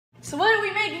So what are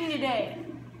we making today?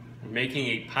 We're making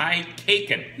a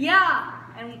Piecaken. Yeah,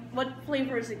 and what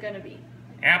flavor is it gonna be?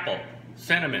 Apple,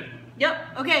 cinnamon.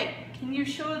 Yep, okay. Can you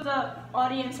show the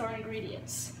audience our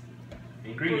ingredients?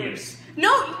 Ingredients.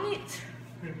 No, you need...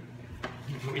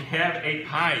 We have a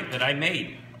pie that I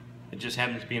made. It just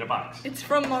happens to be in a box. It's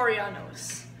from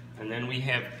Mariano's. And then we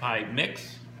have pie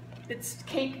mix. It's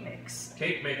cake mix.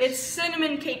 Cake mix. It's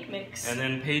cinnamon cake mix. And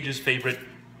then Paige's favorite.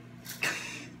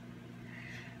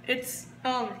 It's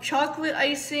chocolate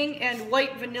icing and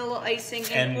white vanilla icing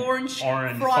and orange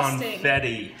frosting.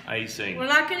 Funfetti icing. We're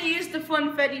not going to use the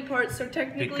funfetti part, so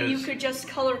technically you could just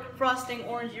color frosting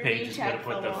orange. Your Paige name is tag going to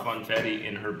put fell the off. funfetti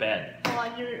in her bed. Hold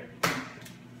on, your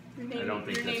name, I don't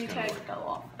think your that's name gonna tag work. fell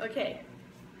off. Okay.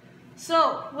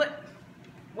 So,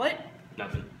 what?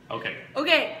 Nothing. Okay.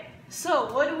 Okay,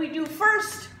 so what do we do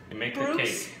first? You make Bruce? the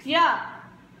cake. Yeah.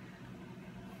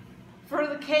 For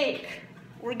the cake,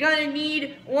 we're gonna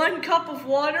need 1 cup of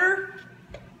water,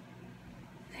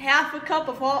 half a cup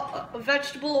of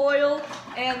vegetable oil,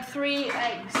 and 3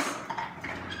 eggs.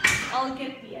 I'll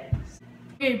get the eggs.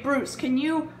 Okay, Bruce, can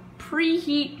you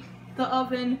preheat the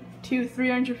oven to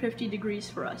 350 degrees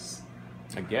for us?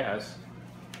 I guess.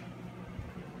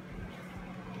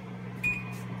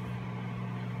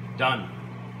 Done.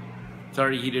 It's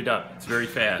already heated up. It's very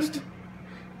fast.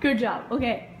 Good job.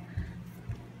 Okay.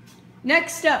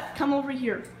 Next step, come over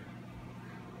here.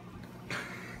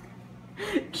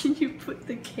 Can you put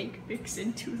the cake mix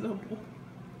into the bowl?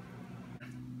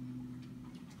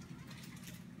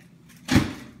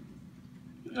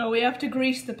 Oh, we have to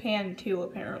grease the pan too,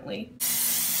 apparently.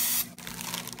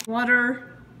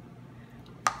 Water,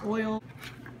 oil.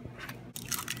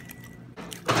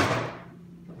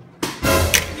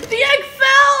 The egg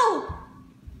fell!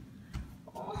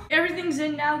 Everything's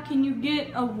in now. Can you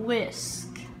get a whisk?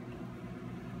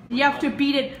 You have to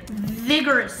beat it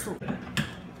vigorously.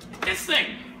 This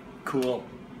thing. Cool.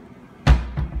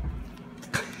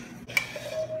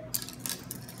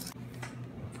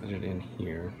 Put it in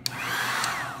here.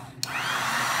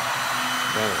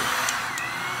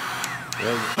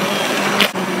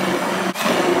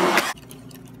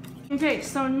 Okay,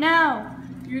 so now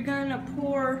you're gonna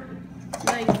pour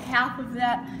like half of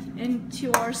that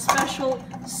into our special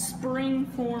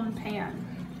springform pan.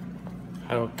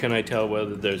 How can I tell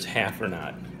whether there's half or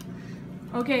not?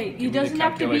 Okay, Give me it the doesn't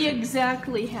have to be calculation.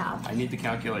 exactly half. I need the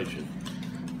calculation.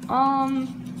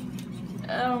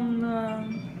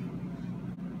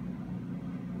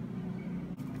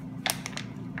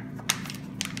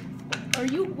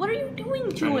 What are you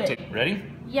doing to it? Ready?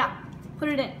 Yeah, put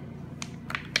it in.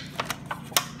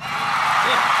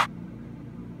 Yeah.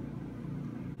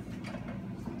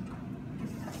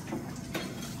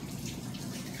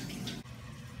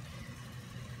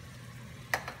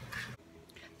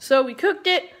 So we cooked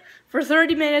it for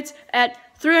 30 minutes at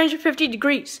 350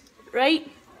 degrees, right?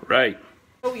 Right.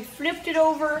 So we flipped it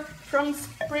over from the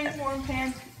springform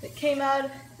pan that came out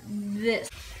this.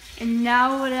 And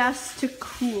now it has to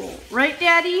cool. Right,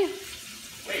 Daddy?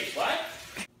 Wait, what?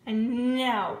 And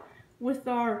now, with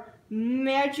our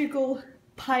magical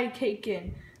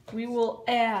Piecaken, we will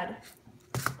add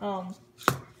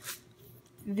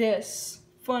this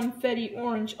Funfetti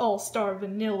Orange All-Star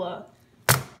Vanilla.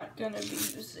 I'm gonna be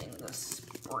using the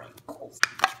sprinkles.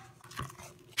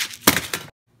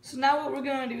 So now what we're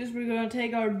gonna do is we're gonna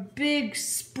take our big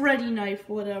spready knife,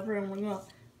 whatever, and we're gonna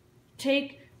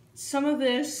take some of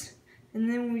this, and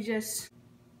then we just,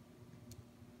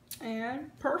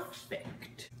 and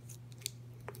perfect.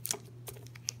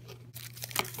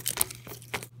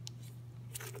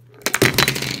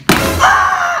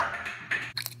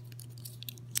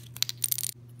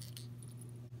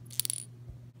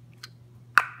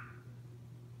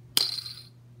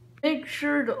 Make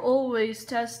sure to always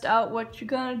test out what you're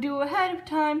gonna do ahead of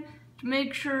time to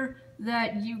make sure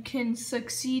that you can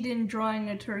succeed in drawing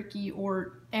a turkey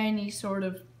or any sort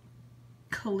of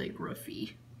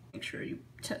calligraphy. Make sure you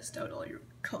test out all your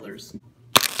colors.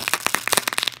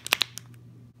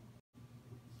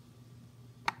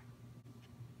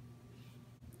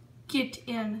 Get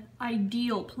an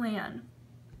ideal plan.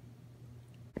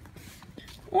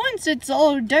 Once it's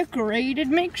all decorated,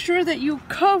 make sure that you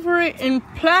cover it in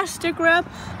plastic wrap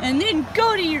and then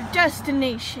go to your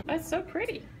destination. That's so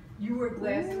pretty. You wear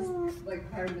glasses like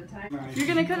part of the time. You're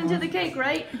gonna cut into the cake,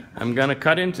 right? I'm gonna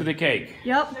cut into the cake.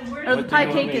 Yep. Or the What do you want me to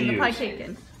Piecaken, the use?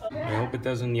 Piecaken. I hope it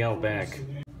doesn't yell back. So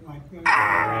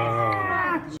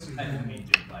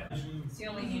you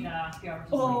only need the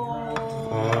opportunity.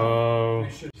 Oh.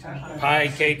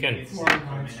 Piecaken. If you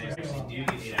do, you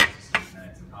need access to the internet.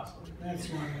 It's impossible.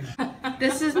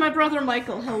 This is my brother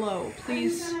Michael. Hello.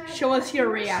 Please show us your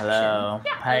reaction. Hello.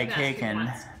 Yeah, I was gonna ask you Piecaken.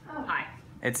 once. Pie.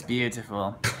 It's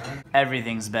beautiful.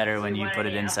 Everything's better when you put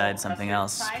it inside something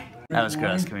else. That was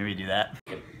gross. Can we redo that?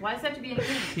 Why does that have to be in the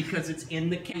cake? Because it's in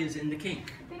the cake. Is in the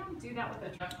cake. They don't do that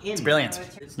with the It's brilliant.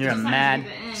 You're a mad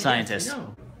scientist.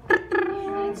 No.